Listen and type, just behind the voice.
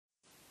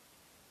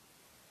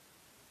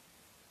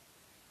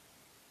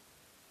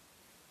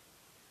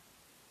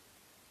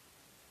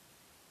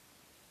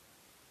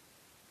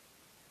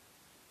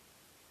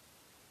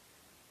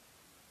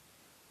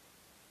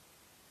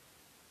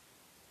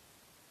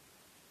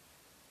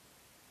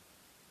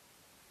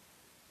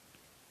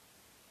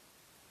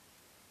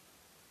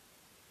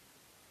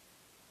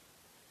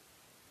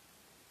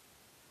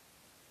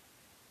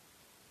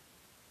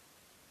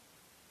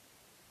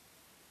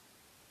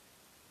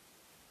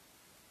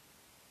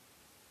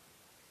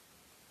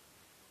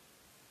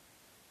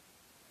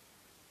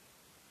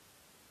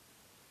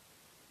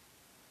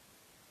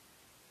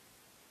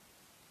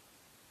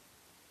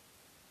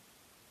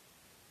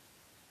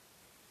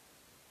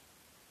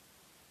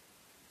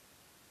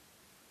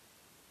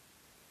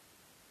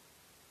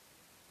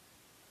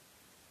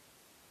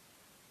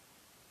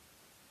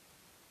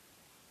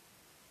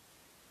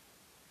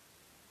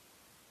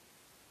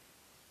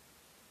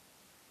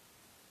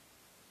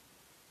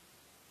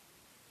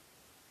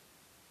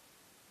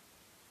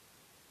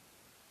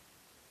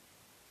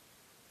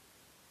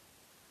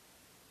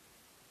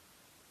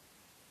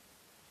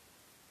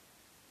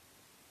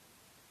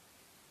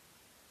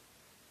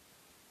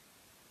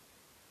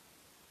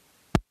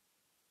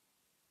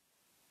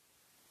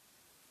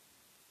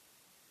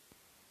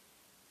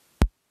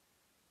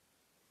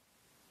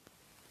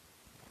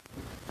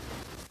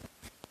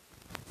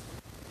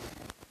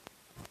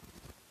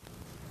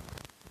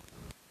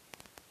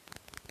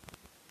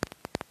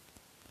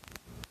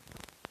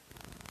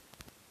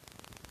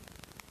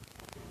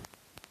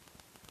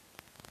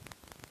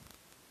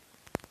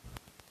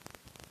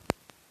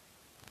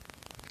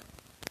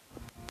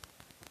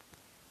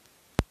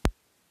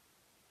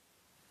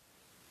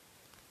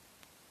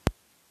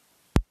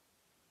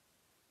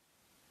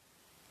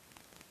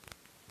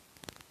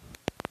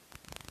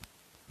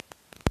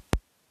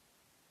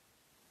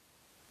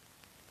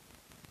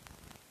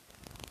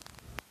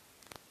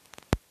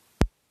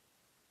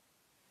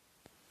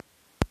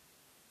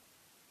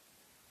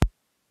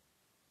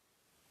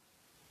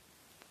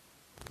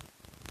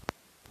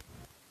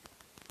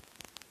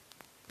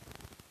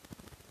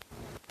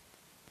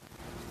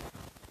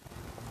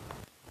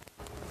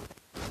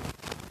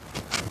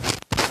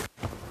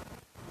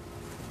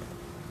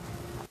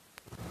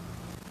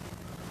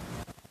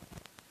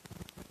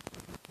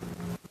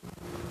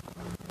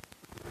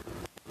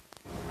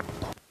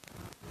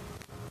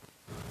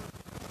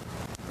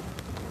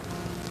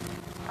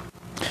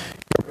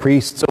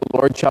Priests, O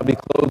Lord, shall be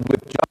clothed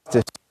with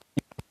justice.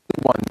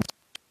 Ones.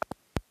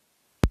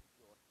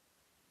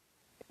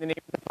 In the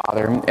name of the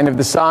Father, and of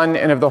the Son,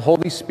 and of the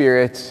Holy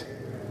Spirit,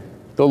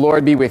 the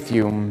Lord be with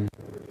you.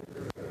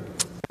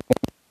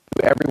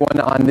 Everyone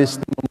on this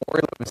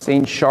memorial of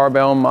Saint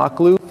Charbel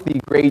Makhlouf, the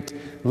great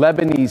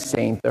Lebanese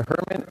saint, the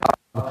hermit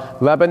of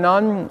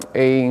Lebanon,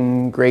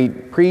 a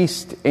great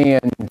priest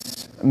and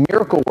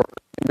miracle worker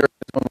during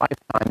his own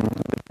lifetime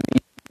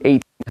in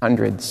the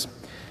 1800s.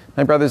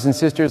 My brothers and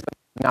sisters, let's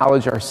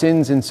acknowledge our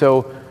sins and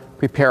so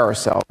prepare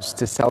ourselves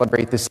to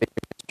celebrate the sacred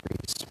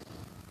mysteries.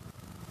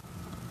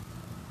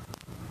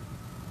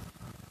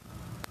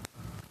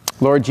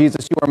 Lord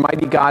Jesus, you are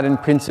mighty God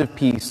and Prince of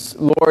Peace.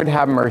 Lord,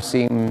 have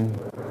mercy.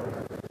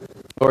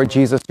 Lord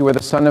Jesus, you are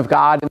the Son of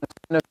God and the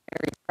Son of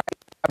Mary.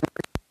 Christ, have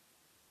mercy.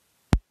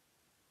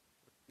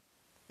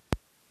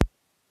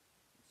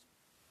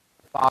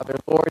 Father,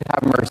 Lord,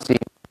 have mercy.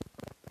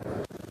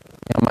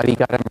 Almighty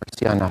God, have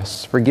mercy on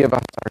us. Forgive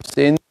us our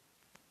sins.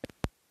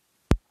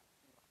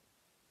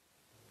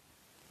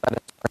 Let us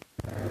pray.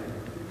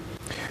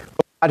 O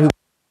God, who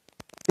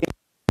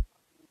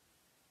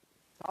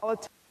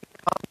solitary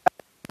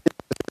combat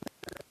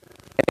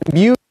and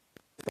imbued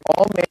with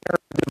all manner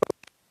of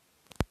devotion,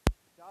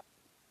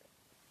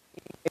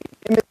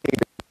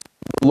 imitators of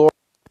the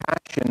Lord's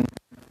passion,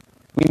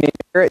 we may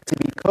merit to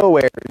be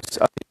co-heirs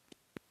of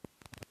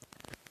His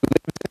who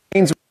lives and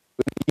reigns with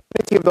the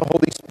unity of the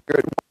Holy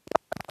Spirit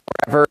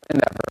forever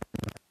and ever.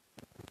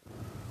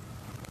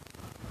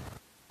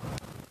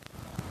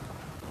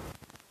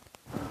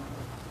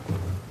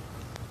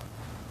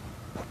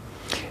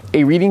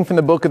 A reading from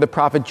the book of the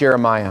prophet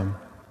Jeremiah.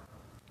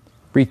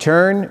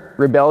 Return,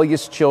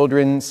 rebellious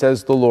children,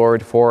 says the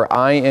Lord, for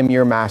I am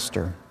your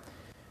master.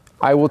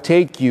 I will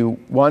take you,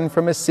 one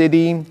from a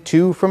city,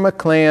 two from a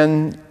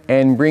clan,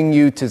 and bring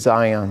you to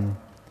Zion.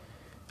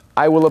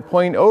 I will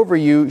appoint over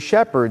you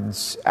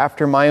shepherds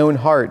after my own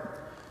heart,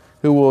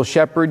 who will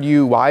shepherd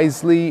you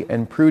wisely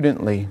and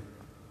prudently.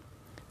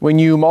 When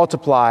you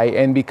multiply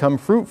and become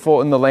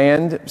fruitful in the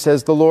land,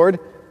 says the Lord,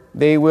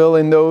 they will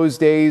in those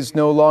days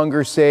no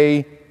longer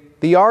say,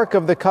 the ark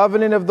of the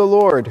covenant of the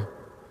Lord.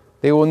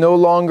 They will no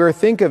longer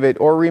think of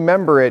it or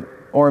remember it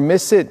or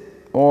miss it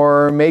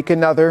or make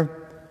another.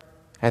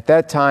 At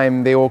that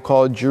time they will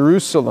call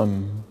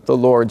Jerusalem the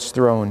Lord's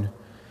throne.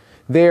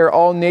 There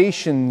all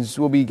nations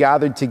will be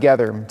gathered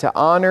together to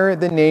honor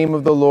the name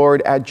of the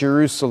Lord at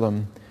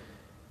Jerusalem,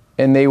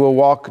 and they will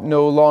walk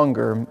no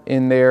longer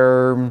in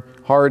their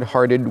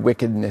hard-hearted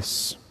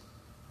wickedness.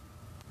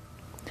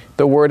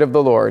 The word of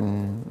the Lord.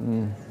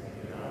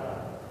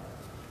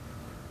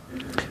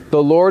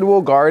 The Lord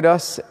will guard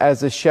us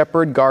as a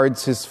shepherd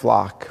guards his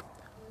flock.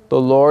 The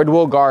Lord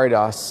will guard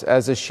us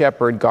as a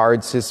shepherd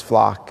guards his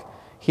flock.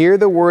 Hear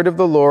the word of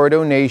the Lord,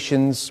 O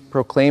nations,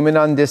 proclaim it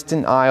on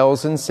distant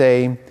isles and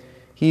say,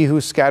 he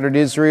who scattered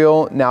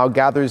Israel now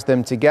gathers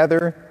them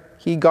together.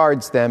 He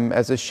guards them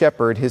as a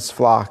shepherd his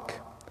flock.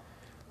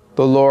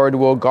 The Lord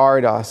will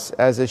guard us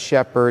as a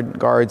shepherd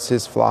guards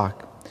his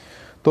flock.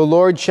 The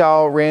Lord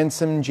shall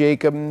ransom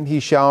Jacob. He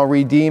shall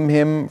redeem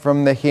him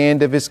from the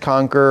hand of his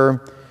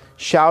conqueror.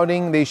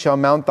 Shouting, they shall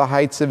mount the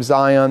heights of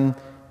Zion.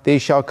 They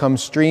shall come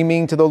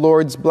streaming to the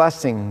Lord's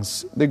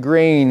blessings, the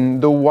grain,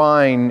 the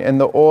wine,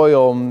 and the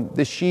oil,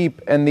 the sheep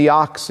and the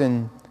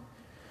oxen.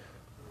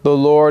 The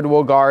Lord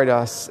will guard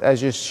us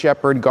as a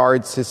shepherd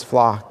guards his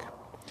flock.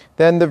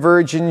 Then the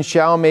virgin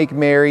shall make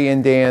merry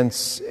and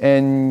dance,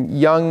 and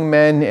young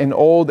men and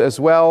old as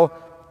well.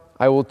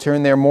 I will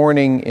turn their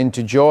mourning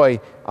into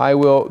joy. I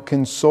will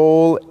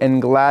console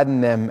and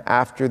gladden them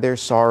after their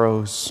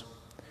sorrows.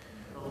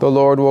 The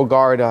Lord will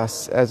guard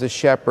us as a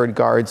shepherd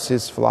guards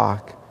his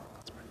flock.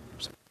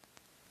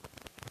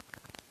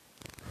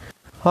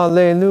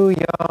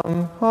 Hallelujah,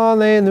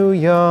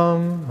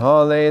 hallelujah,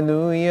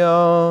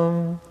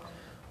 hallelujah,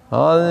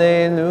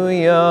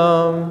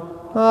 hallelujah,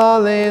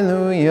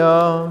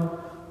 hallelujah,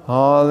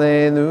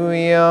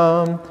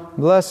 hallelujah.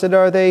 Blessed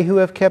are they who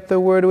have kept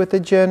the word with a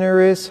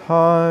generous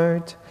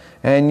heart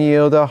and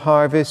yield a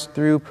harvest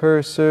through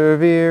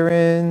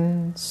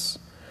perseverance.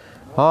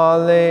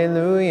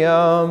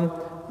 Hallelujah.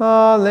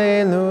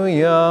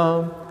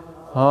 Hallelujah,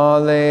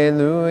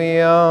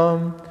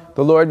 hallelujah.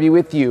 The Lord be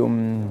with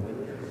you.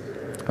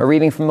 A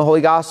reading from the Holy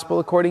Gospel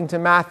according to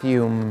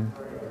Matthew.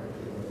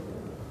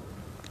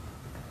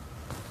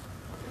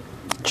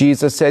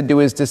 Jesus said to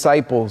his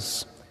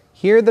disciples,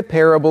 hear the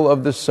parable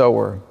of the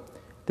sower.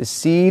 The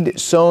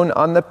seed sown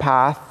on the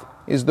path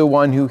is the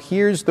one who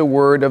hears the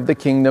word of the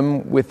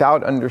kingdom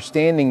without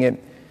understanding it,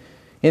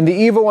 and the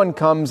evil one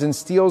comes and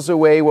steals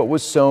away what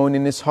was sown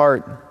in his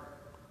heart.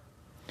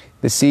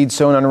 The seed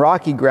sown on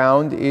rocky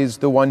ground is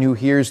the one who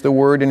hears the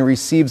word and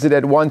receives it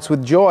at once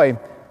with joy,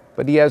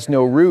 but he has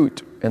no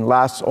root and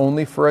lasts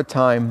only for a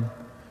time.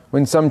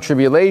 When some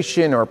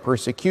tribulation or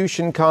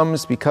persecution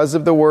comes because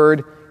of the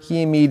word,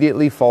 he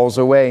immediately falls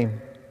away.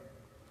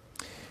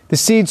 The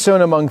seed sown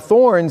among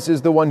thorns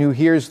is the one who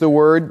hears the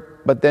word,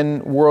 but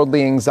then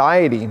worldly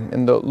anxiety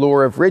and the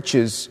lure of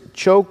riches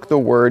choke the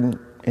word,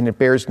 and it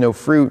bears no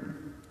fruit.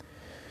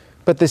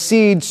 But the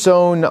seed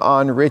sown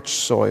on rich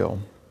soil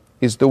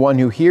is the one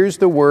who hears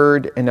the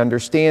word and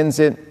understands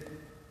it,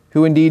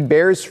 who indeed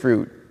bears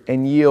fruit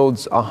and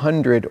yields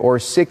 100 or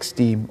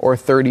 60 or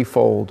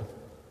 30-fold.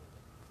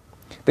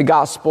 The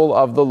Gospel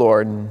of the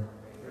Lord.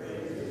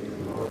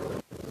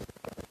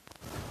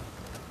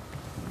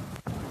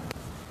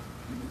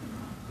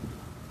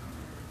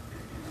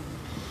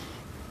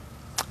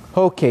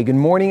 Okay, good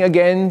morning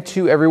again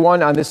to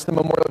everyone on this the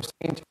memorial of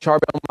Saint Charbel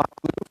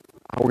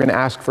Makhlouf. We're going to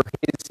ask for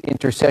his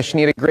intercession.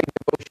 He had a great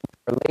devotion to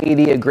Our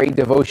Lady, a great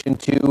devotion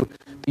to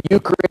the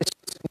Eucharist,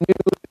 knew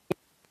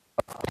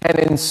of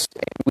penance,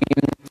 and we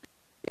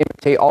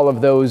imitate all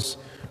of those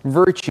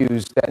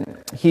virtues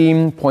that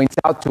he points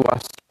out to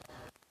us.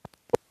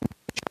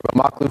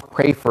 Charbel Makhlouf,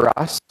 pray for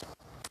us.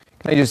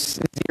 Can I just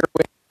zero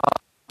in on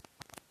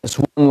this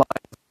one line?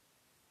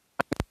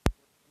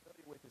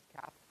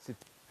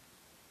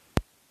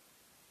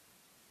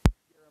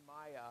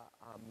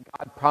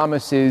 God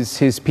promises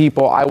his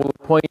people, I will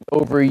appoint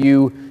over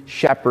you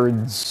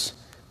shepherds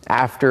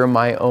after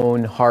my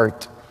own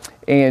heart.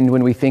 And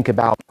when we think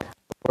about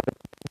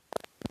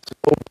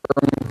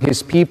over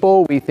his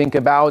people, we think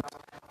about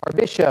our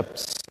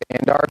bishops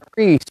and our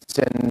priests,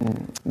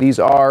 and these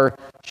are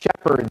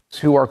shepherds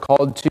who are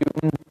called to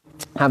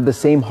have the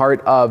same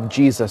heart of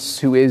Jesus,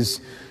 who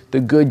is the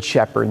good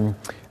shepherd.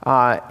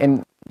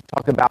 And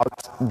talk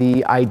about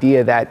the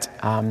idea that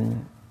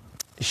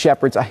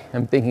shepherds,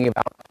 I'm thinking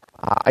about,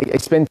 I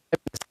spend time in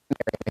the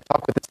seminary, I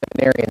talk with the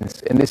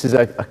seminarians, and this is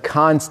a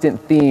constant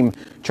theme,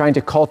 trying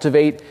to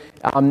cultivate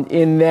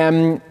in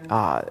them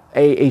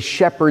a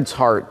shepherd's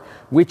heart,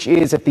 which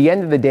is, at the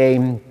end of the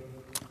day,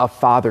 a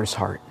father's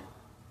heart.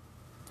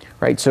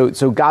 Right?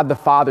 So God the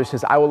Father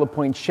says, I will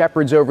appoint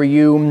shepherds over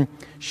you,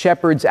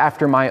 shepherds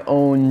after my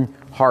own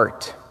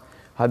heart.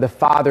 The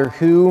Father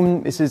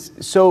who, this is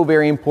so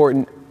very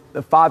important,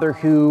 the Father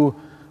who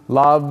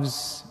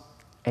loves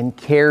and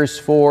cares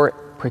for,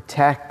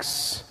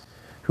 protects,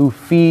 who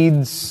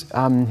feeds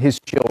his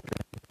children.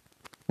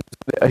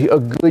 A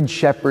good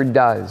shepherd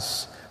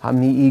does.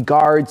 He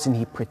guards and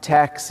he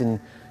protects and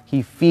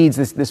he feeds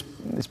this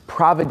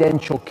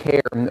providential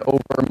care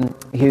over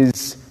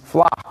his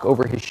flock,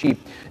 over his sheep.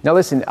 Now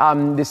listen,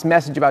 this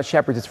message about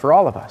shepherds is for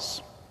all of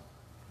us.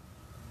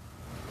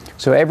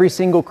 So every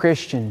single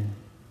Christian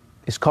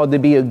is called to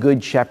be a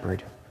good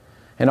shepherd.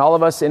 And all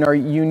of us in our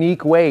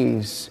unique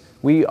ways,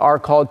 we are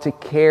called to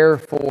care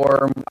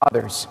for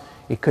others.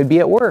 It could be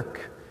at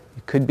work.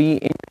 It could be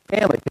in your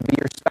family. It could be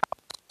your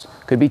spouse.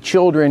 It could be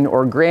children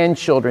or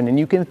grandchildren. And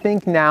you can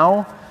think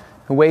now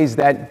in ways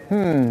that,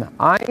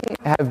 I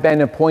have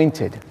been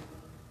appointed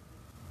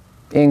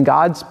in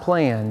God's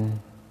plan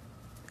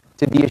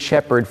to be a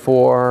shepherd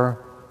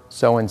for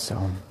so-and-so.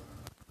 And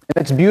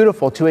it's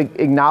beautiful to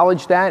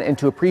acknowledge that and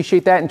to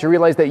appreciate that and to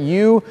realize that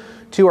you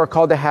too are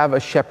called to have a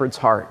shepherd's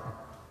heart.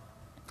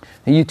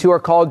 And you too are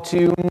called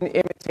to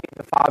imitate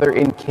the Father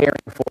in caring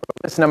for.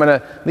 Listen, I'm going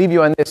to leave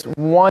you on this.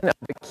 One of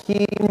the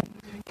key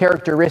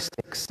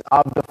characteristics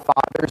of the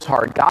Father's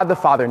heart, God the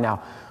Father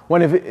now,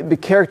 one of the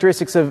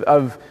characteristics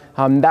of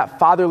that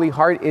fatherly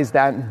heart is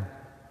that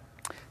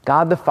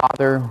God the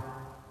Father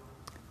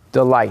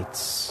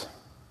delights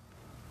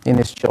in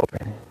his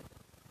children.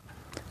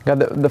 God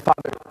the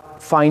Father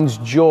finds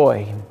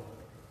joy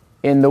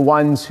in the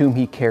ones whom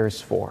he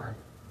cares for.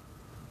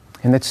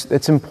 And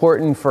that's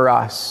important for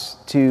us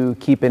to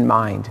keep in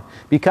mind,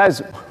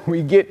 because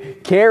we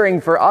get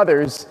caring for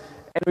others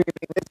and we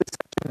think this is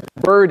such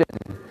a burden,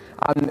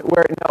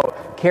 where no,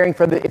 caring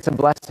for it's a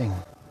blessing.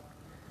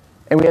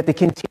 And we have to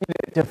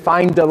continue to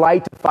find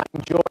delight, to find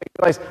joy.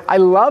 Realize, I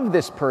love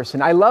this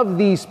person. I love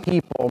these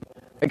people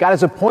that God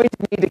has appointed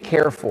me to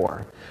care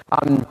for.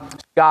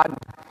 God,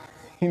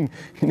 he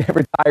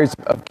never tires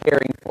of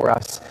caring for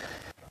us.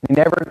 He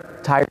never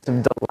tires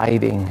of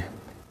delighting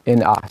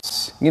in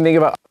us. You can think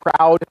about a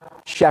proud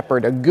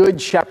shepherd, a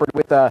good shepherd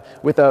with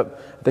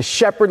the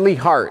shepherdly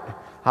heart,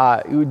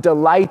 who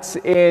delights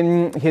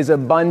in his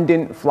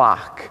abundant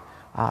flock.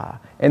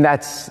 And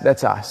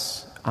that's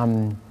us.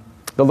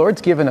 The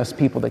Lord's given us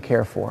people to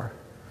care for.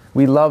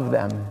 We love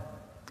them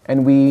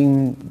and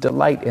we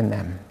delight in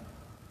them.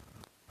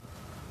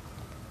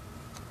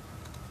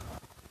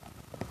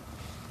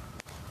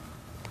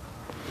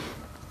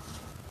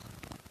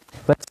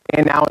 Let's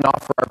stand now and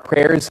offer our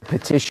prayers,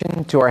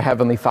 petition to our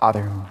Heavenly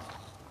Father.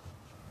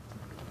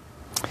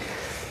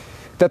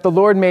 That the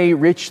Lord may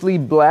richly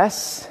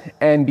bless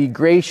and be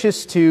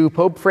gracious to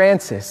Pope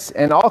Francis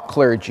and all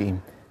clergy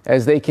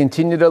as they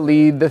continue to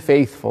lead the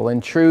faithful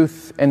in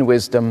truth and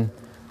wisdom.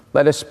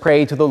 Let us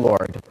pray to the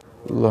Lord.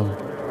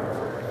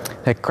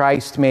 That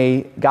Christ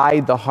may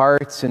guide the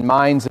hearts and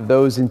minds of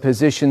those in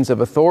positions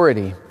of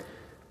authority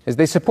as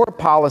they support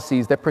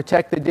policies that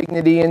protect the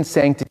dignity and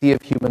sanctity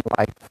of human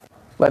life.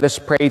 Let us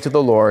pray to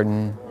the Lord.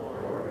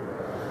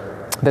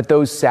 That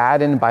those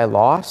saddened by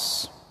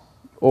loss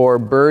or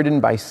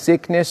burdened by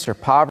sickness or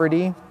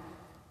poverty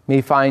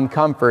may find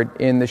comfort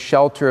in the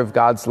shelter of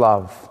God's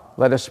love.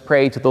 Let us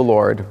pray to the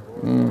Lord.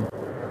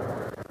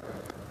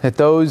 That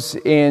those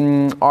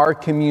in our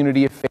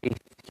community of faith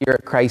here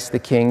at Christ the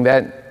King,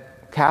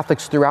 that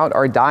Catholics throughout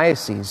our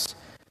diocese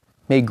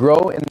may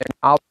grow in their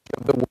knowledge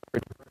of the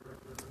Word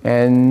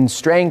and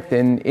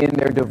strengthen in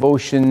their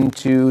devotion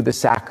to the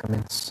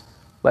sacraments.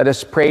 Let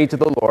us pray to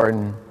the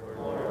Lord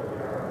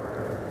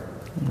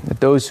that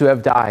those who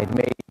have died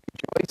may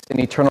rejoice in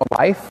eternal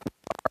life.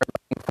 Our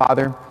loving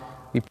Father,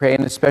 we pray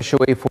in a special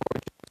way for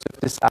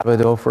Joseph de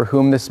Sábado, for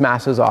whom this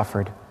Mass is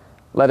offered.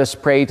 Let us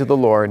pray to the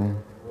Lord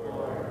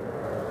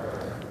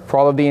for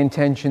all of the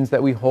intentions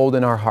that we hold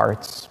in our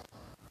hearts.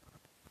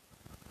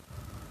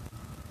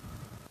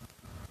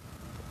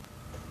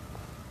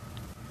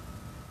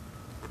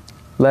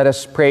 Let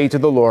us pray to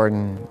the Lord.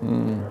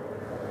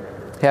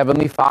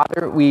 Heavenly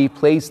Father, we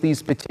place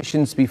these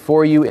petitions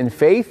before you in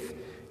faith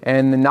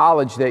and the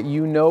knowledge that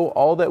you know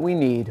all that we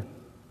need.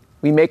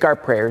 We make our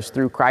prayers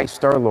through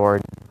Christ our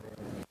Lord.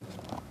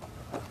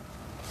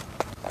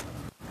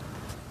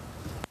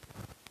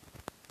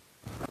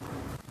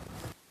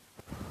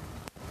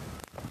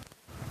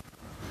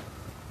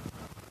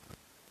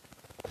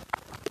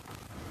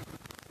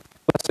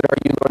 Blessed are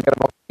you, Lord God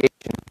of all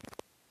creation,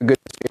 for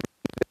goodness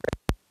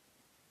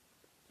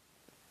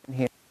in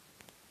him.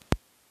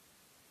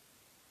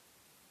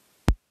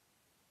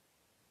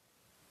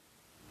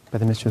 By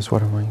the mystery of this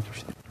water wine.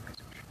 Blessed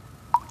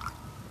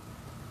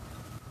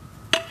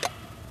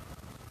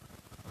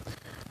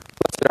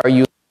are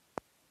you,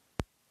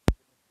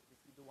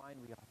 the wine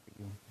we offer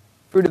you.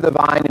 Fruit of the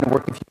vine and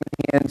work of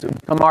human hands,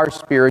 become our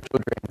spiritual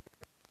drink.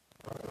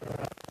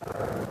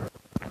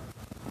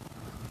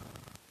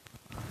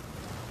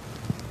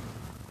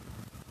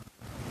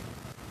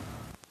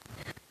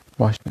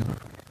 Wash me, Lord.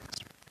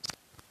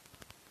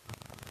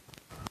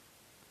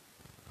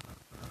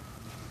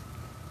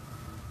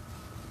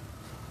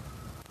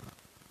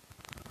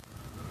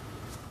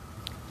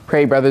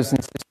 Pray, brothers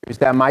and sisters,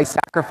 that my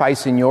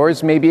sacrifice and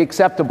yours may be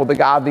acceptable to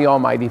God, the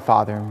Almighty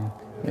Father.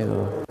 May the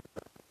Lord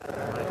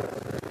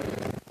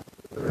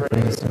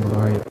praise and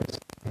glory of his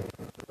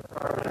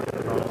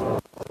name.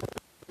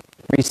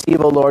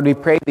 Receive, O Lord, we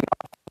pray, the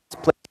offerings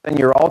placed on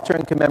your altar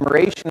in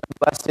commemoration of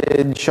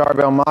Blessed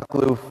Charbel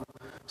Makhlouf,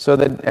 so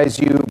that as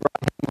you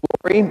brought him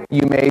glory,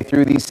 you may,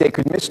 through these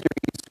sacred mysteries,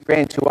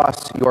 grant to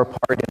us your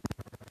pardon.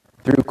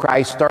 Through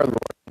Christ our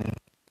Lord.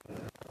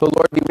 The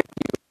Lord be with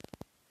you.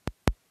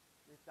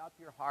 Lift up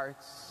your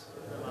hearts.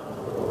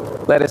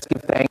 Let us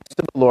give thanks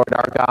to the Lord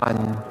our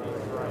God.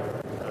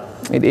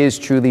 It is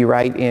truly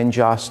right and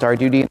just, our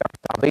duty and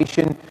our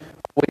salvation,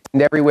 always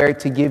and everywhere,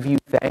 to give you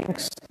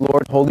thanks,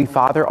 Lord, Holy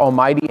Father,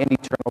 Almighty and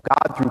eternal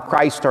God, through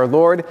Christ our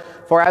Lord.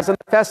 For as on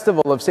the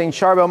festival of St.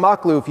 Charbel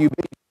Makhlouf you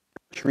bid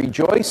your church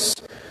rejoice,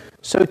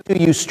 so do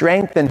you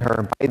strengthen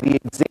her by the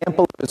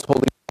example of his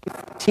holy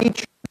life,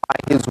 teach her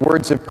by his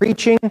words of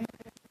preaching,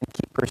 and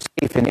keep her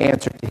safe in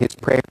answer to his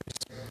prayers.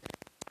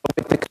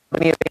 With the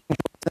company of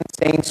angels and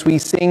saints we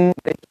sing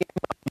the hymn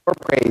of your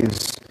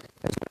praise,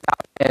 as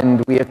without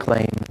end we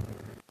acclaim.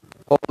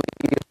 Holy,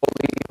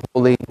 holy,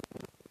 holy,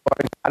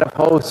 Lord God of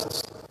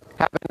hosts,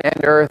 heaven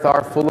and earth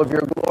are full of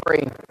your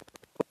glory.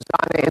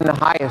 Hosanna in the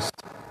highest.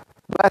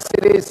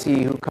 Blessed is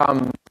he who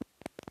comes,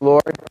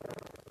 Lord.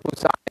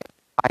 Hosanna in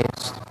the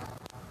highest.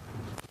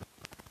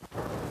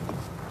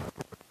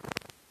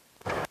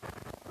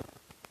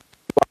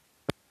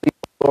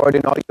 Lord,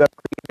 and all you have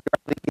created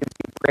rightly gives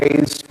you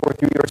praise, for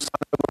through your Son,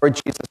 the Lord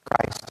Jesus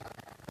Christ,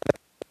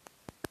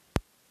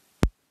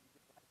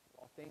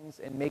 all things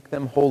and make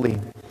them holy.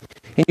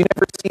 And you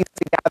never cease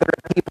to gather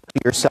a people to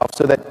yourself,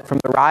 so that from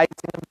the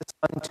rising of the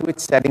sun to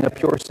its setting, a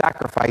pure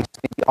sacrifice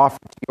may be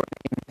offered to your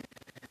name.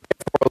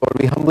 Therefore, Lord,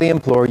 we humbly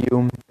implore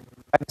you,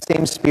 by the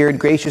same Spirit,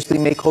 graciously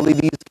make holy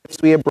these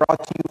gifts we have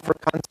brought to you for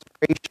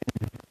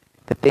consecration,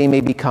 that they may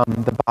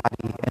become the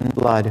body and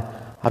blood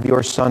of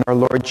your Son, our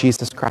Lord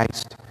Jesus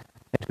Christ,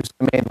 at whose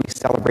command we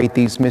celebrate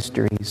these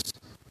mysteries.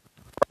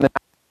 From the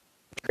night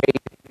he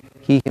betrayed,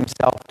 he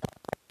himself took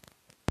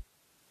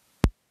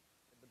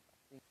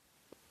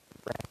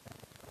bread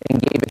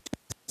and gave it to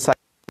his disciples,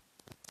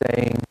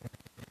 saying,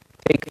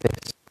 "Take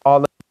this, all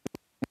of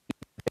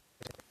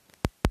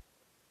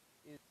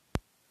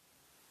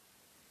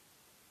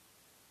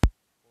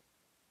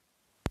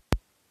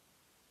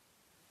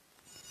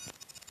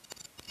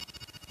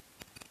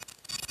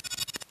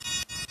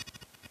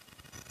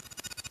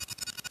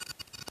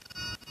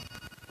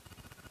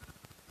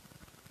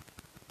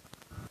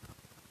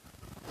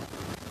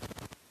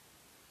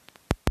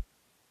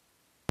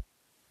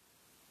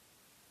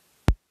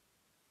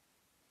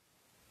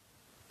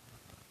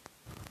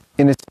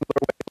in a similar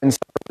way when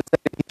supper was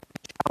ended, he took the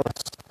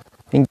chalice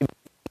and gave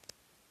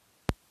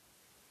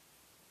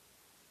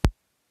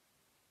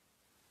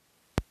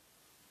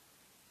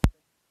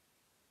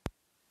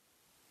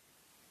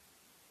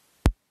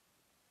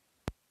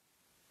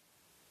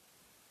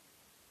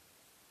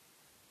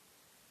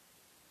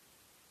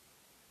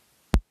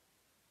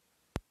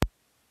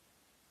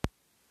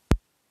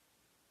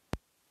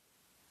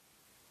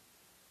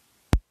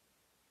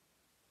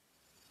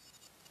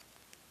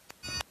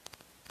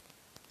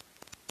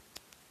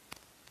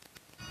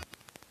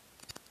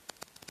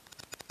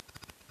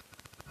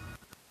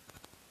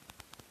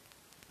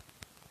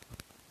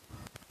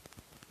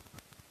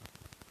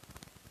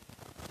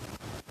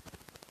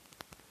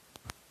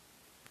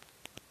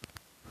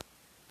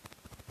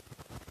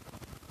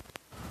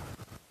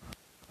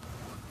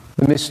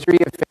The mystery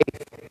of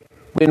faith.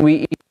 When we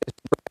eat this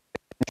bread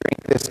and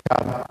drink this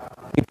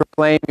cup, we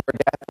proclaim your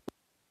death.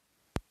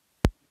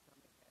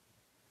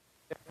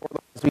 Therefore,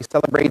 as we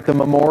celebrate the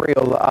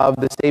memorial of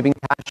the saving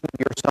passion of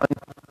your Son,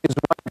 his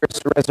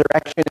wondrous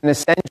resurrection and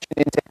ascension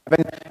into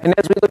heaven, and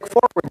as we look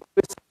forward to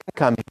his second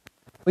coming,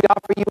 we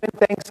offer you in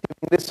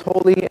thanksgiving this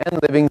holy and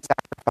living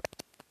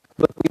sacrifice.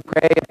 Look, we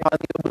pray upon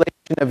the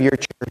oblation of your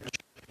church,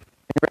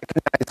 and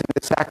recognizing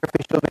the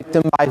sacrificial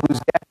victim by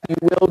whose death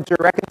you willed to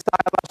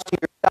reconcile us to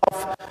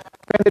yourself,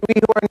 grant that we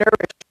who are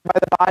nourished by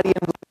the body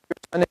and blood of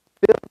your Son and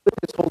filled with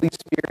his Holy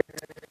Spirit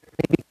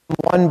may become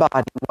one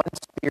body, one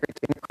spirit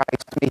in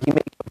Christ. May he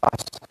make of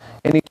us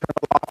an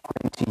eternal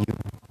offering to you,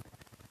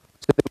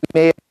 so that we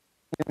may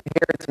obtain an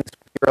inheritance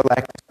with your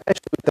elect,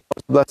 especially with the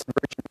most blessed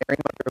Virgin Mary,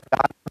 Mother of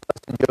God, and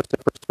blessed Joseph,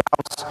 her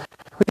spouse,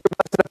 with your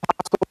blessed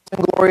apostles and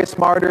glorious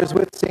martyrs,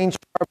 with Saint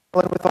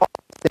Charbel and with all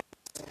the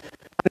saints.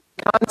 Under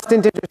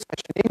constant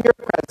intercession in your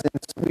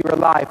presence, we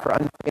rely for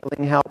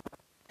unfailing help.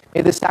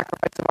 May the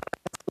sacrifice of our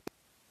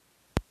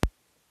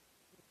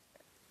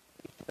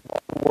all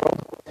the world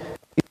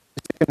be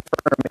used to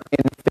confirm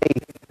in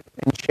faith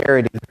and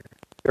charity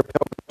your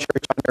pilgrim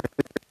church on earth.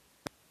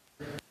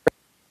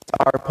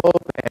 Our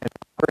Pope and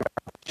our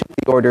Bishop,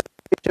 the order of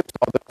bishops,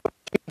 all the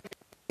clergy,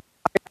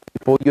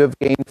 people you have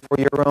gained for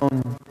your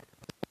own.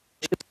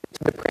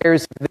 To the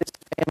prayers of this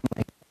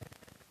family,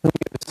 whom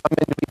you have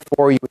summoned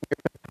before you in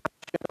your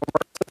compassion, O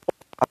merciful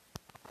God,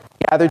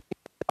 gather to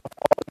yourself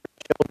all your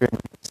children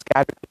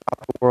scattered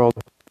throughout the world.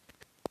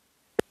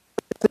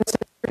 Brothers and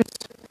sisters,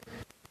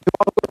 to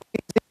all who are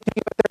pleasing to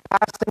you at their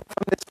passing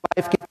from this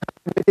life, give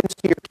confidence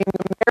to your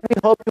kingdom. There we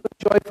hope to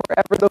enjoy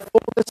forever the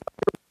fullness of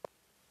your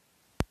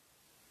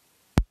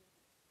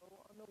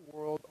on the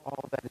world,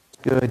 all that is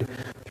good,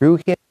 through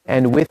him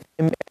and with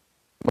him.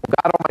 O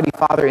God, Almighty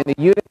Father, in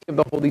the unity of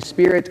the Holy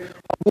Spirit,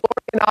 all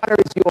glory and honor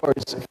is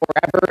yours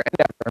forever and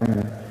ever.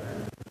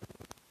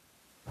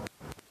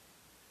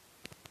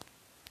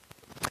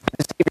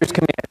 The Savior's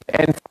command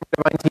and from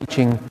divine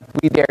teaching,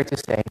 we dare to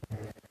say,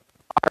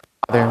 Our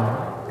Father,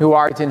 who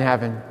art in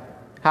heaven,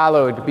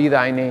 hallowed be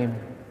thy name.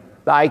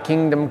 Thy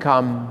kingdom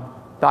come,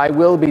 thy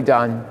will be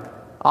done,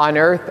 on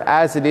earth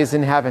as it is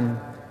in heaven.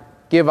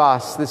 Give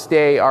us this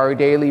day our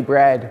daily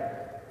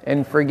bread,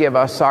 and forgive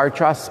us our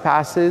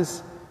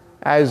trespasses,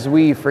 as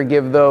we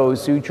forgive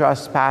those who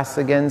trespass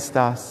against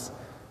us.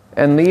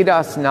 And lead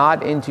us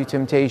not into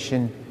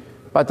temptation,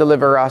 but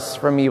deliver us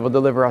from evil.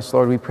 Deliver us,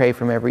 Lord, we pray,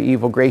 from every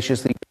evil.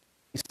 Graciously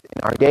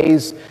in our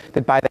days,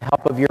 that by the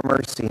help of your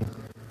mercy,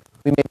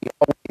 we may be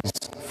always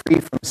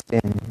free from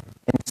sin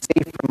and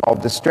safe from all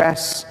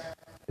distress,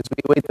 as we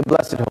await the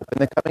blessed hope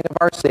and the coming of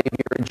our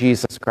Savior,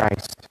 Jesus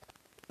Christ.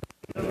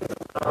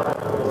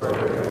 Lord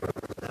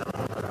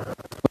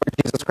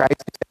Jesus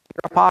Christ, you said to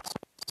your apostles,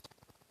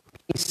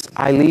 peace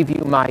I leave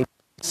you, my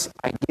peace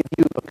I give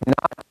you. Look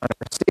not on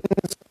our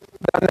sins,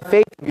 but on the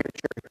faith of your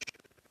church.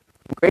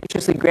 And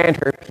graciously grant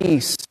her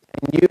peace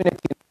and unity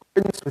in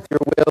accordance with your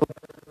will,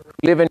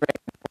 who live and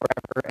reign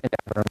forever and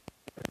ever.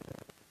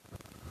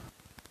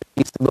 The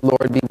peace of the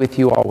Lord be with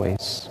you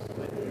always.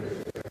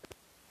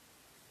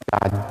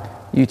 God,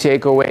 you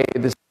take away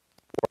the sin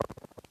of the world.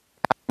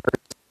 Have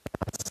mercy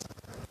on us.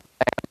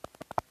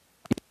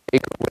 You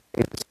take away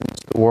the sins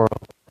of the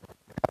world.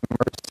 Have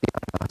mercy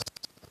on us.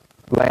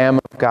 Lamb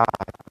of God,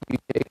 you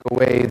take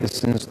away the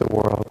sins of the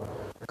world.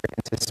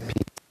 Grant us peace.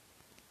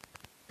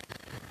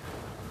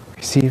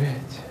 Receive it.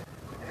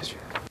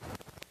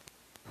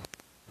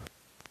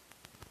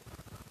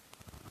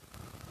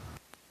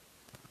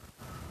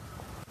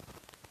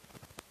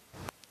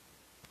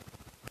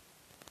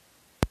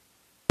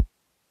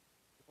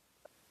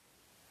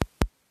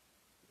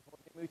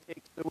 Who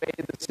takes away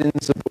the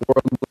sins of the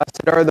world.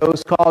 Blessed are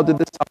those called to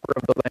the supper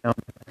of the Lamb.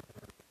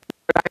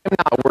 But I am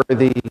not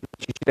worthy that you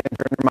should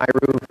enter under my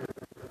roof,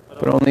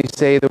 but only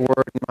say the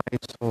word, and my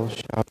soul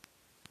shall.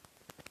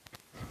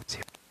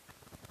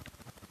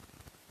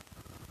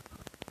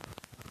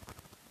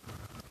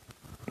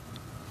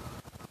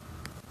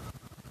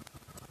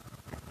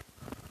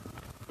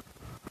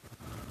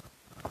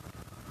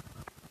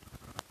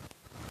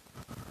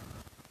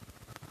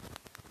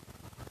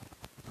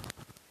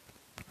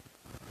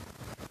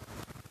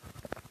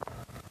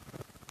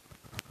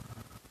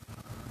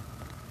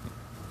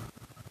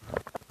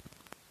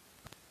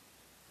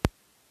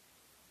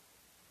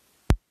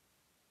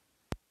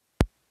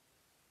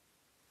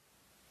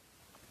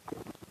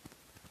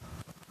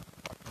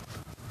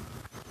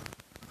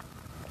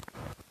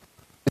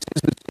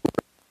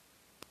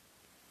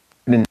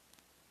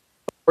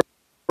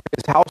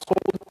 His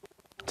household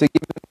to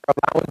give him their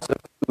allowance of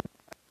food.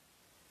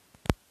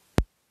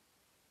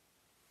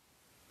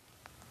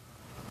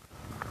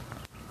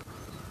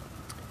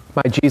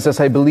 My Jesus,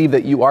 I believe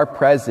that you are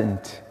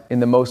present in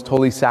the most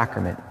holy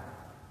sacrament.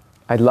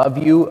 I love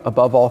you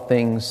above all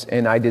things,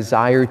 and I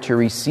desire to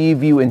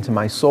receive you into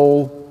my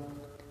soul.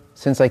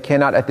 Since I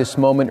cannot at this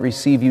moment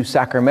receive you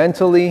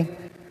sacramentally,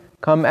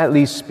 come at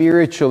least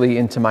spiritually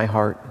into my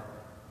heart.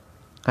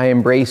 I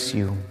embrace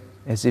you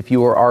as if you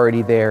were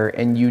already there,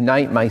 and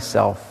unite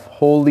myself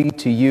wholly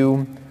to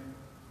you.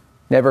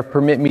 Never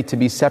permit me to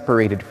be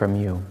separated from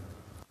you.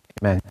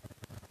 Amen.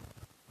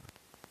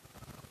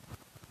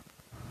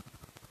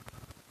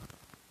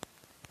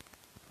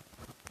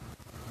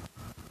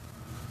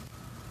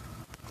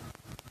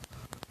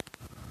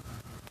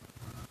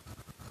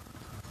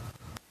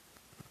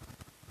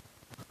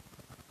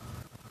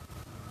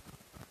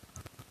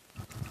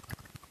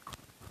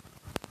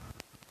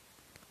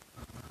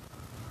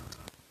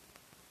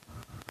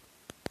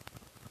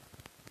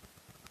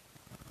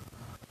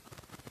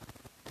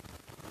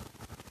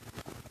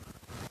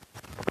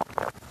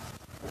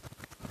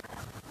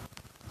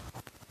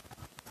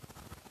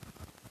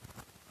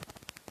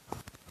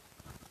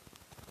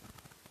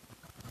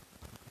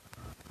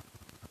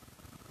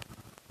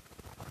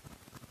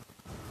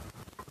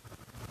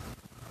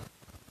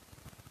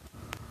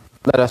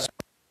 Let us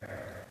pray.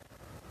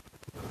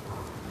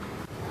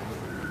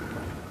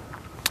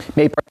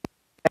 May the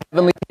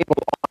heavenly table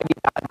Almighty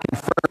God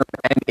confirm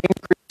and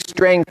increase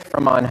strength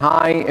from on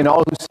high in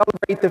all who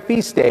celebrate the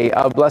feast day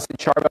of Blessed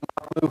Charba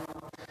Makhlouf,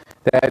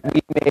 that we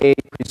may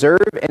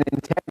preserve and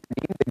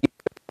integrity the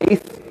gift of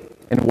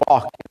faith and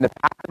walk in the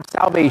path of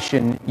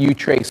salvation you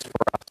trace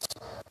for us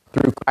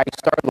through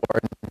Christ our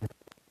Lord.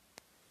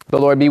 The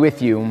Lord be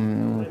with you.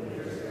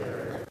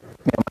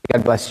 May Almighty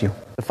God bless you.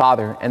 The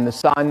Father and the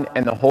Son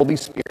and the Holy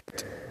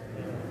Spirit.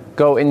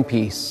 Go in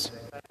peace.